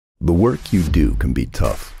The work you do can be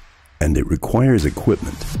tough, and it requires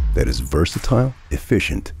equipment that is versatile,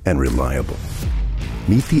 efficient, and reliable.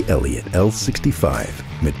 Meet the Eliot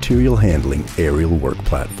L65 Material Handling Aerial Work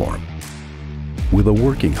Platform. With a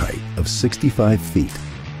working height of 65 feet,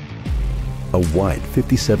 a wide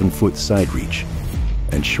 57-foot side reach,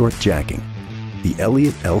 and short jacking, the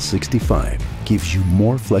Eliot L65 gives you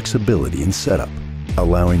more flexibility in setup,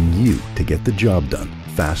 allowing you to get the job done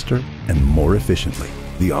faster and more efficiently.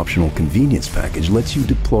 The optional convenience package lets you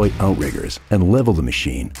deploy outriggers and level the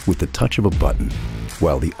machine with the touch of a button,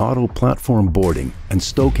 while the auto platform boarding and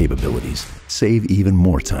stow capabilities save even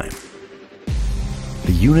more time.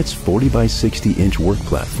 The unit's 40 by 60 inch work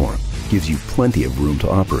platform gives you plenty of room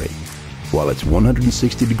to operate, while its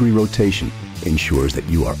 160-degree rotation ensures that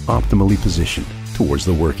you are optimally positioned towards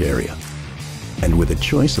the work area. And with a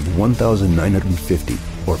choice of 1,950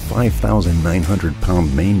 or 5,900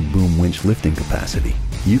 pound main boom winch lifting capacity,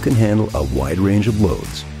 you can handle a wide range of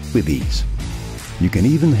loads with ease. You can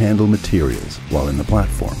even handle materials while in the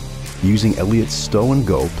platform using Eliot's Stow and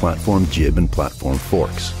Go platform jib and platform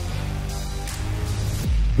forks.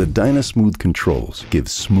 The DynaSmooth controls give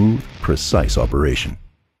smooth, precise operation,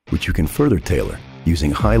 which you can further tailor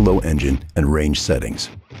using high-low engine and range settings.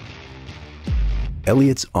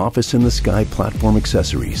 Eliot's Office in the Sky platform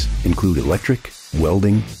accessories include electric,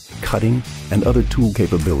 welding, cutting, and other tool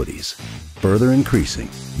capabilities, further increasing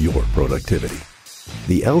your productivity.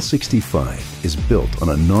 The L65 is built on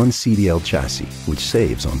a non-CDL chassis, which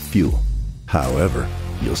saves on fuel. However,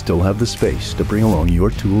 you'll still have the space to bring along your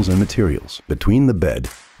tools and materials between the bed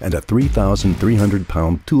and a 3,300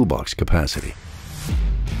 pound toolbox capacity.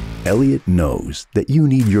 Eliot knows that you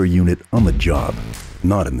need your unit on the job,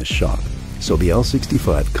 not in the shop, so the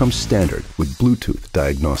L65 comes standard with Bluetooth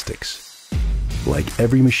diagnostics. Like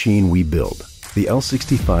every machine we build, the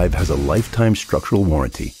L65 has a lifetime structural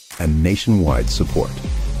warranty and nationwide support.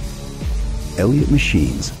 Eliot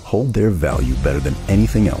machines hold their value better than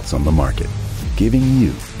anything else on the market, giving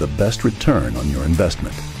you the best return on your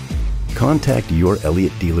investment. Contact your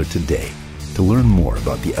Eliot dealer today to learn more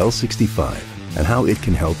about the L65 and how it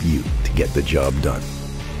can help you to get the job done.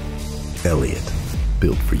 Eliot,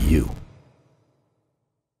 built for you.